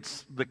 6,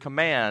 it's the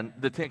command,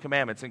 the Ten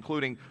Commandments,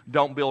 including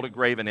don't build a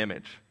graven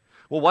image.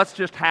 Well, what's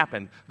just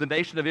happened? The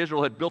nation of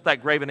Israel had built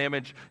that graven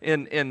image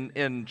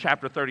in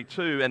chapter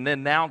 32, and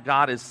then now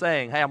God is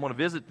saying, hey, I'm going to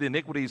visit the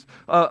iniquities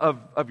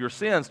of your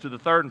sins to the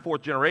third and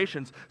fourth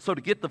generations. So to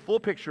get the full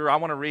picture, I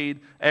want to read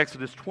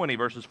Exodus 20,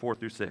 verses 4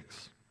 through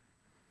 6.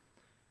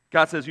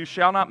 God says, you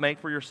shall not make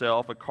for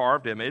yourself a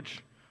carved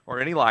image or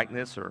any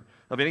likeness or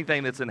of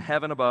anything that's in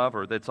heaven above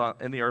or that's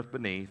in the earth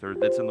beneath or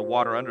that's in the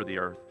water under the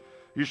earth.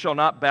 You shall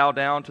not bow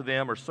down to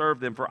them or serve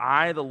them, for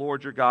I, the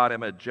Lord your God,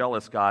 am a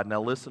jealous God.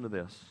 Now listen to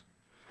this.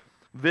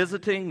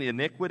 Visiting the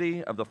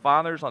iniquity of the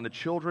fathers on the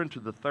children to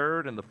the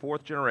third and the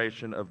fourth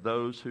generation of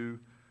those who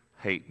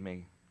hate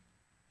me.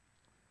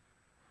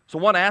 So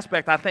one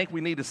aspect I think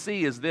we need to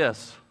see is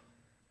this.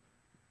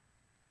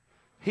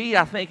 He,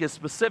 I think, is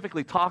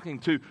specifically talking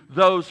to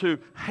those who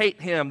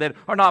hate him, that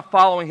are not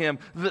following him,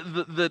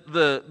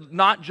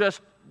 not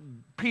just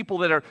people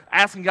that are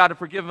asking God to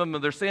forgive them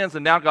of their sins,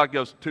 and now God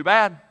goes, too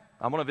bad.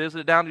 I'm going to visit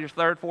it down to your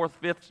third, fourth,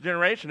 fifth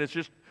generation. It's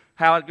just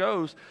how it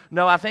goes.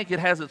 No, I think it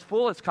has its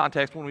fullest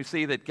context when we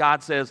see that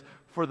God says,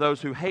 for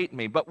those who hate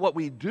me. But what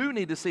we do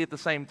need to see at the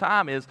same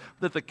time is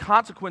that the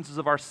consequences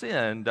of our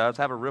sin does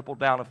have a ripple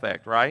down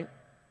effect, right?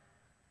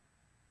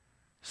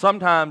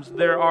 Sometimes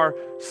there are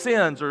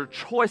sins or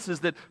choices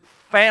that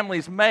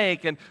families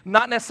make, and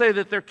not necessarily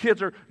that their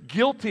kids are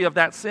guilty of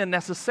that sin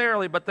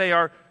necessarily, but they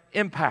are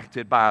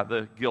impacted by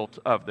the guilt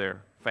of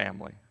their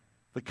family.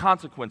 The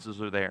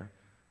consequences are there.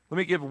 Let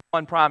me give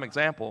one prime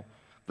example.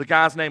 The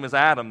guy's name is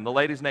Adam. The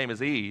lady's name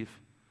is Eve.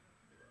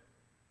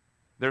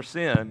 Their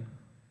sin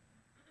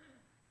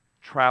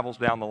travels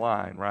down the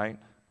line, right?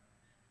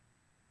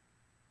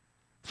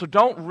 So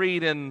don't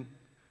read in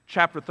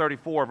chapter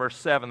 34, verse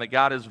 7, that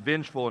God is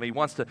vengeful and he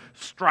wants to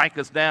strike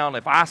us down.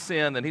 If I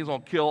sin, then he's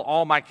going to kill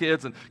all my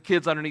kids and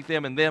kids underneath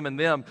them and them and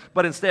them.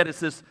 But instead, it's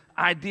this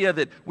idea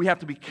that we have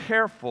to be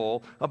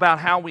careful about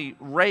how we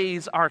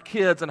raise our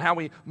kids and how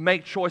we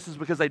make choices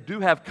because they do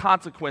have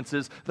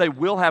consequences. They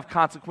will have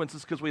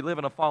consequences because we live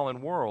in a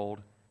fallen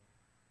world.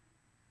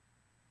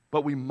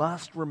 But we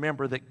must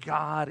remember that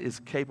God is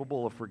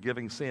capable of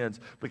forgiving sins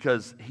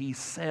because he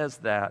says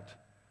that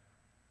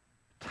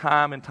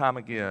time and time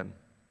again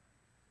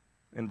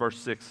in verse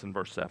 6 and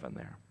verse 7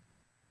 there.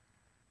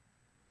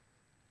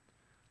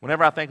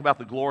 Whenever I think about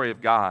the glory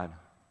of God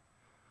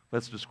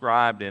that's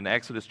described in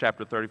Exodus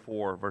chapter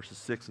 34, verses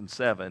 6 and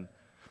 7,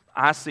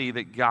 I see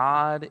that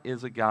God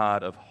is a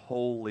God of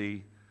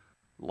holy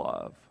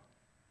love.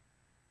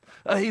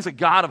 He's a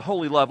God of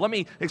holy love. Let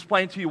me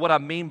explain to you what I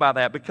mean by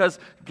that. Because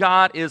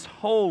God is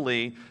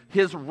holy,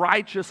 his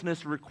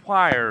righteousness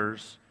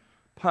requires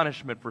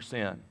punishment for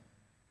sin.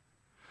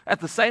 At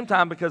the same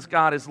time, because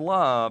God is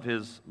love,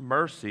 his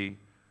mercy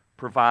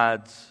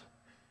provides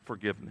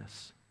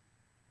forgiveness.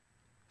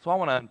 So I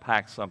want to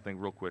unpack something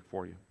real quick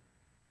for you.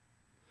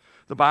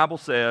 The Bible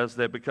says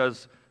that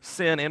because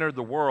sin entered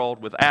the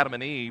world with Adam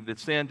and Eve, that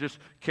sin just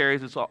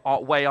carries its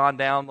way on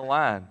down the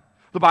line.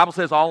 The Bible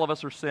says all of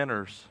us are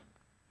sinners.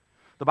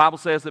 The Bible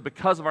says that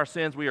because of our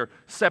sins, we are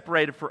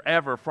separated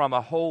forever from a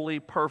holy,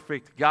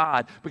 perfect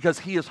God because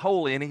he is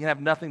holy and he can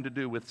have nothing to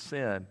do with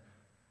sin.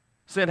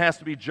 Sin has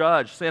to be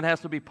judged. Sin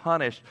has to be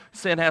punished.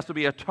 Sin has to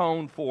be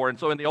atoned for. And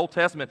so in the Old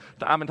Testament,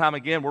 time and time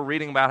again, we're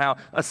reading about how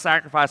a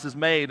sacrifice is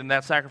made, and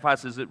that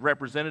sacrifice is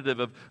representative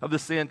of the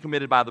sin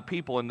committed by the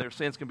people, and their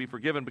sins can be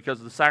forgiven because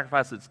of the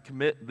sacrifice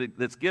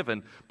that's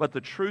given. But the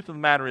truth of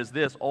the matter is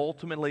this: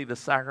 ultimately, the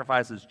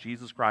sacrifice is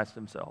Jesus Christ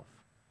himself.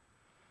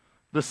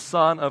 The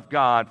Son of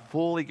God,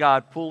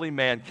 fully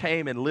man,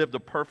 came and lived a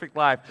perfect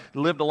life,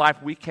 lived a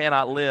life we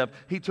cannot live.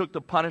 He took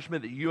the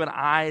punishment that you and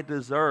I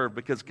deserve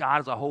because God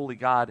is a holy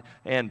God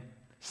and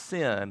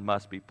sin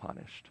must be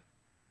punished.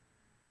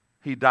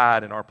 He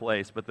died in our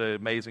place, but the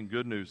amazing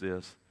good news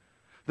is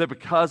that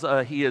because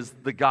he is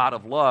the God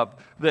of love,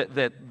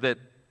 that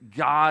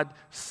God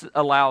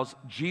allows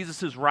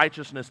Jesus'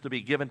 righteousness to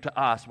be given to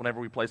us whenever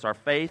we place our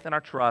faith and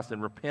our trust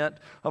and repent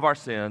of our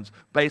sins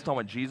based on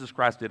what Jesus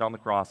Christ did on the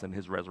cross and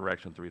his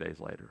resurrection 3 days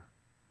later.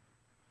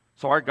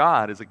 So our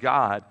God is a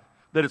God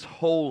that is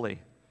holy.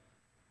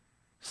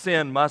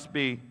 Sin must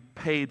be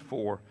paid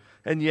for.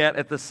 And yet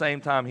at the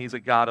same time, he's a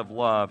God of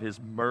love. His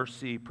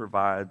mercy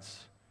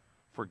provides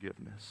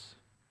forgiveness.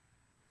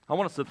 I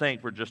want us to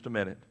think for just a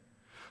minute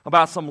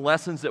about some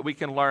lessons that we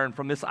can learn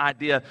from this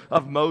idea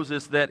of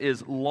Moses that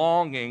is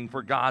longing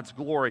for God's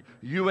glory.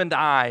 You and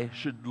I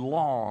should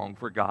long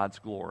for God's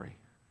glory.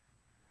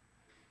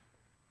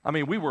 I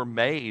mean, we were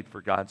made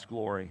for God's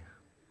glory.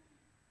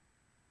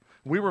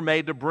 We were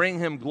made to bring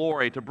him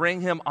glory, to bring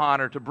him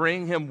honor, to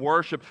bring him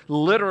worship.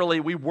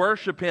 Literally, we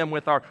worship him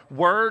with our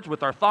words,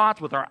 with our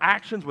thoughts, with our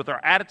actions, with our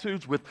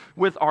attitudes,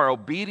 with our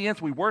obedience.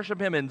 We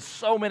worship him in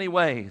so many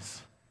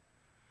ways.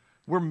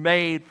 We're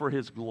made for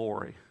his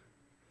glory.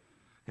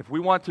 If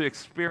we want to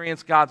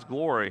experience God's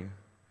glory,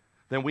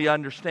 then we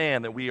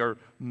understand that we are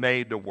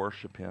made to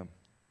worship him.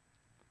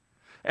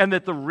 And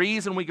that the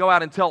reason we go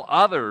out and tell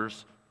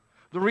others,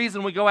 the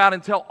reason we go out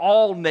and tell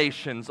all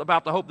nations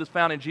about the hope that's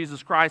found in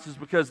Jesus Christ is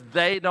because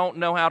they don't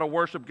know how to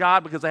worship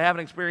God because they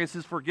haven't experienced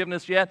his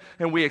forgiveness yet,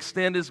 and we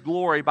extend his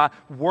glory by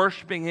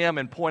worshiping him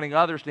and pointing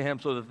others to him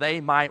so that they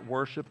might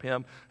worship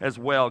him as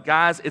well.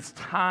 Guys, it's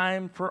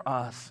time for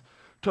us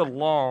to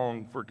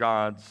long for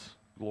God's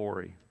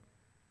glory.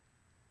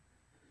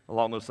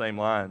 Along those same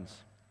lines,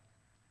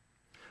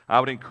 I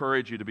would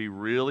encourage you to be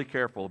really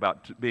careful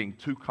about being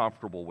too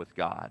comfortable with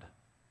God.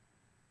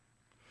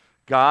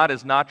 God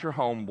is not your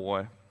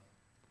homeboy.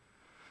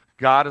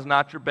 God is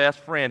not your best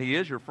friend. He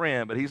is your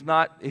friend, but he's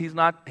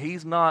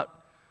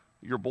not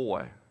your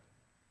boy.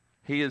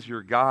 He is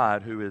your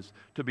God who is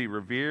to be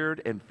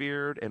revered and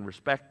feared and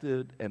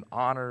respected and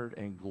honored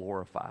and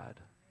glorified.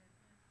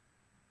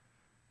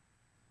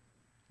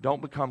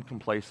 Don't become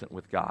complacent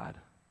with God.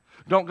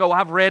 Don't go,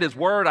 I've read his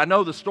word, I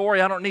know the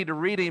story, I don't need to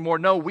read anymore.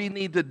 No, we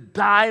need to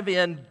dive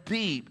in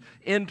deep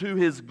into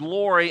his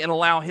glory and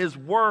allow his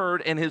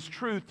word and his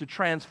truth to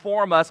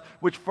transform us,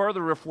 which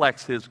further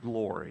reflects his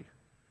glory.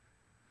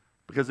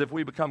 Because if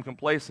we become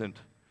complacent,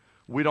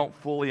 we don't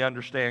fully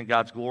understand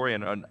God's glory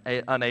and are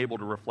unable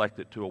to reflect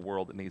it to a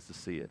world that needs to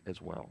see it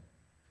as well.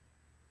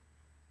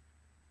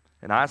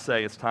 And I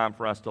say it's time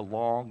for us to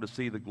long to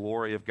see the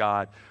glory of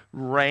God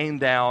rain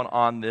down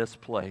on this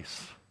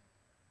place.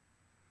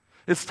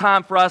 It's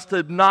time for us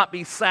to not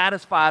be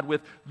satisfied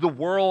with the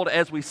world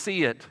as we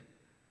see it,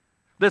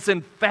 that's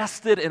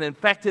infested and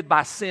infected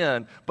by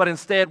sin, but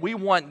instead we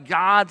want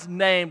God's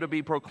name to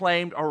be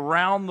proclaimed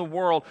around the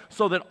world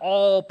so that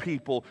all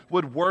people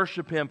would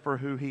worship him for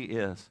who he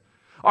is.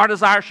 Our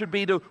desire should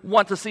be to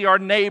want to see our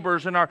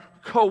neighbors and our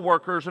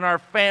co-workers and our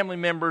family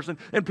members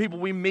and people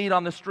we meet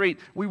on the street.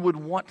 We would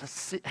want to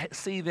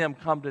see them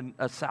come to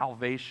a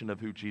salvation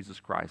of who Jesus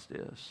Christ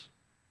is.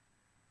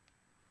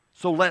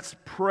 So let's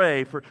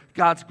pray for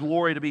God's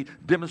glory to be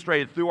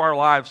demonstrated through our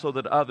lives so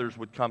that others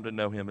would come to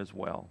know him as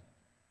well.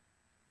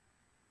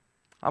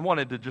 I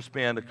wanted to just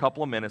spend a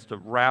couple of minutes to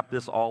wrap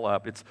this all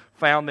up. It's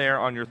found there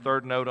on your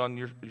third note on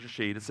your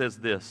sheet. It says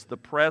this: the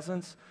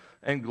presence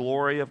and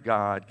glory of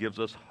God gives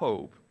us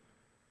hope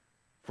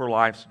for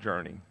life's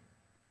journey.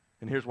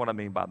 And here's what I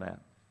mean by that.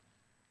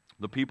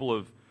 The people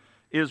of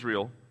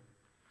Israel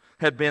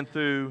had been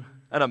through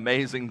an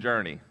amazing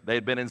journey. They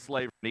had been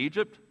enslaved in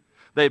Egypt.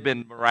 They had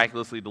been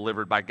miraculously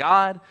delivered by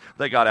God.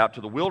 They got out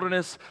to the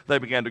wilderness. They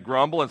began to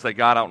grumble and say,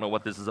 God, I don't know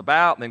what this is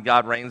about. And then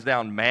God rains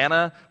down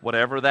manna,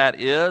 whatever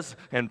that is,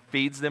 and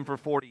feeds them for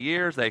 40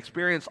 years. They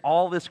experience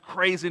all this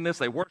craziness.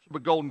 They worship a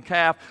golden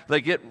calf.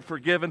 They get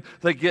forgiven.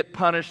 They get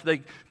punished.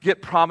 They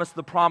get promised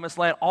the promised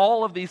land.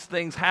 All of these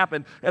things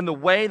happen. And the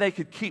way they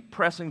could keep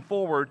pressing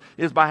forward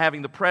is by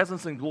having the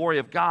presence and glory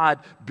of God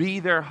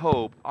be their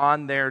hope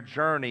on their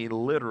journey,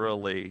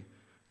 literally,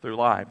 through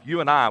life.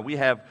 You and I, we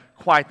have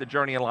quite the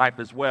journey in life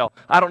as well.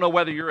 I don't know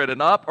whether you're at an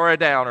up or a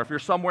down, or if you're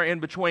somewhere in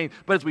between,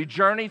 but as we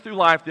journey through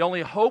life, the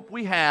only hope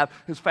we have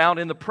is found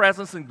in the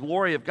presence and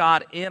glory of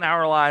God in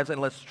our lives, and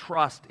let's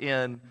trust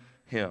in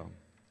Him.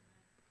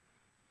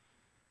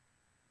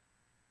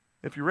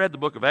 If you read the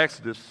book of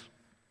Exodus,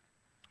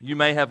 you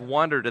may have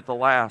wondered at the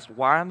last,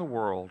 why in the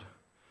world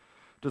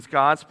does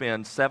God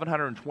spend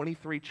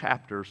 723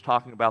 chapters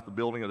talking about the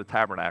building of the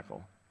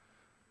tabernacle?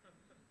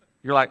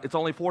 You're like, it's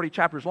only 40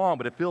 chapters long,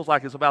 but it feels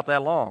like it's about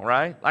that long,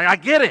 right? Like, I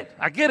get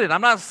it. I'm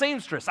not a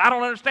seamstress. I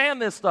don't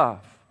understand this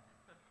stuff.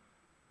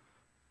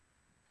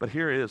 But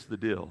here is the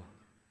deal.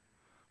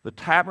 The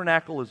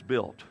tabernacle is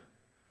built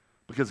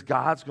because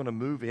God's going to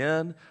move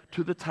in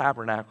to the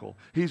tabernacle.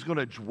 He's going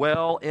to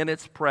dwell in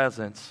its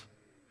presence,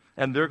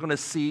 and they're going to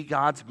see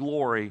God's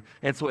glory.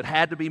 And so it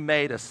had to be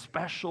made a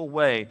special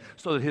way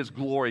so that His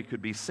glory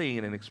could be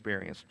seen and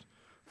experienced.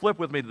 Flip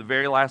with me to the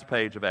very last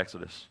page of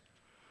Exodus.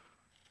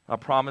 I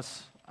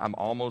promise I'm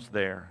almost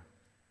there.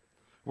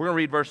 We're going to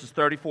read verses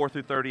 34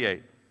 through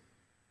 38.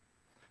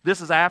 This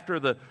is after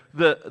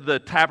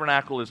the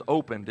tabernacle is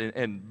opened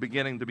and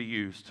beginning to be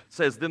used. It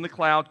says, Then the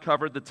cloud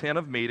covered the tent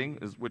of meeting,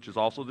 which is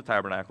also the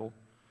tabernacle,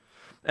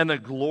 and the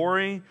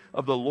glory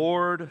of the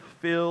Lord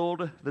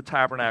filled the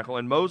tabernacle.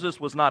 And Moses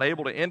was not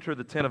able to enter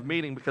the tent of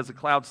meeting because the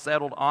cloud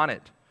settled on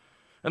it.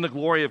 And the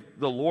glory of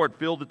the Lord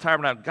filled the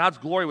tabernacle. God's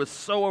glory was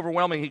so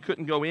overwhelming he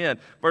couldn't go in.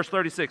 Verse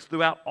 36,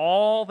 throughout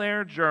all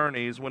their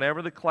journeys,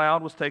 whenever the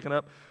cloud was taken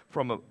up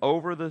from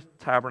over the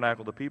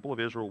tabernacle, the people of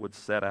Israel would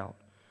set out.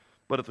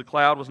 But if the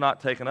cloud was not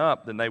taken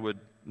up, then they would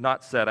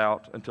not set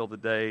out until the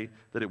day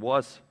that it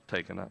was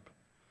taken up.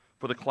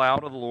 For the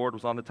cloud of the Lord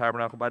was on the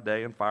tabernacle by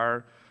day, and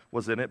fire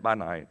was in it by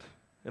night,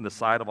 in the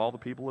sight of all the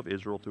people of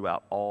Israel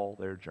throughout all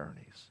their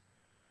journeys.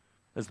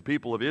 As the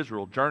people of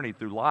Israel journeyed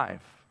through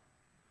life,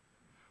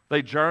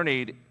 they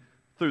journeyed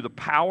through the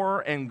power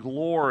and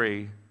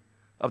glory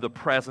of the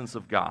presence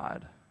of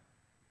God.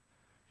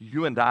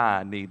 You and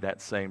I need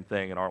that same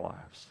thing in our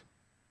lives.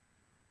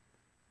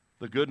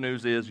 The good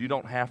news is you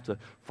don't have to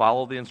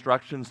follow the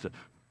instructions to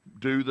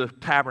do the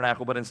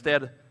tabernacle, but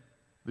instead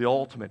the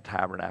ultimate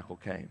tabernacle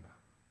came.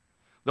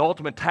 The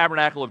ultimate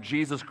tabernacle of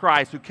Jesus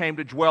Christ, who came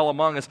to dwell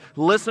among us.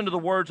 Listen to the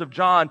words of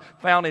John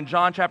found in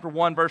John chapter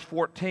 1, verse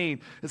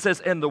 14. It says,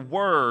 And the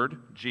Word,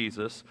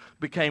 Jesus,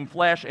 became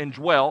flesh and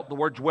dwelt. The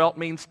word dwelt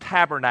means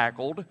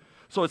tabernacled.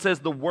 So it says,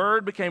 the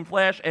Word became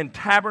flesh and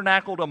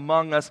tabernacled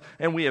among us,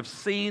 and we have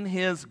seen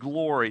His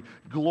glory.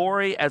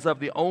 Glory as of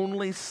the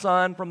only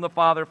Son from the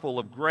Father, full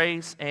of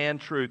grace and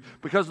truth.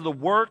 Because of the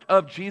work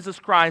of Jesus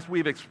Christ,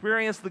 we've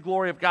experienced the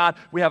glory of God.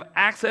 We have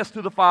access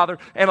to the Father,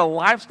 and a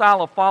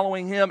lifestyle of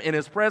following Him in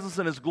His presence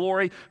and His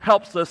glory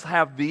helps us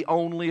have the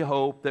only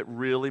hope that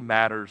really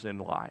matters in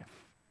life.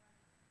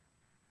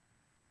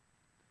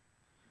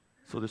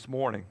 So this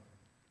morning,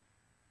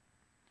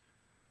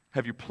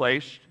 have you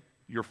placed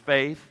your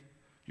faith,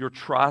 your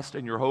trust,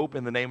 and your hope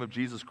in the name of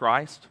Jesus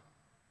Christ?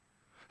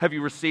 Have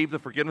you received the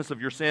forgiveness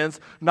of your sins,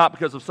 not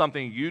because of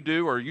something you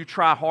do or you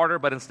try harder,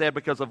 but instead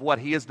because of what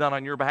He has done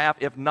on your behalf?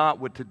 If not,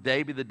 would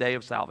today be the day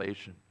of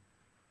salvation?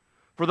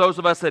 For those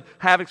of us that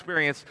have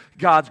experienced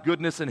God's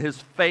goodness and His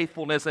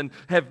faithfulness and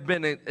have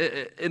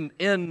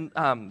been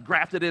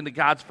grafted into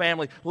God's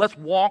family, let's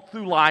walk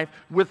through life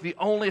with the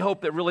only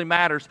hope that really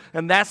matters,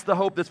 and that's the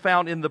hope that's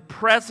found in the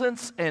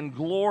presence and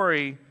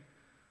glory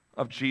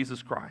of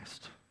Jesus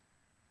Christ.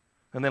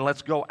 And then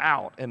let's go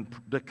out and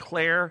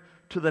declare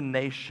to the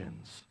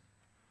nations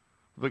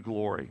the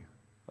glory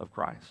of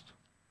Christ.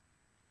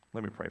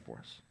 Let me pray for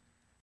us.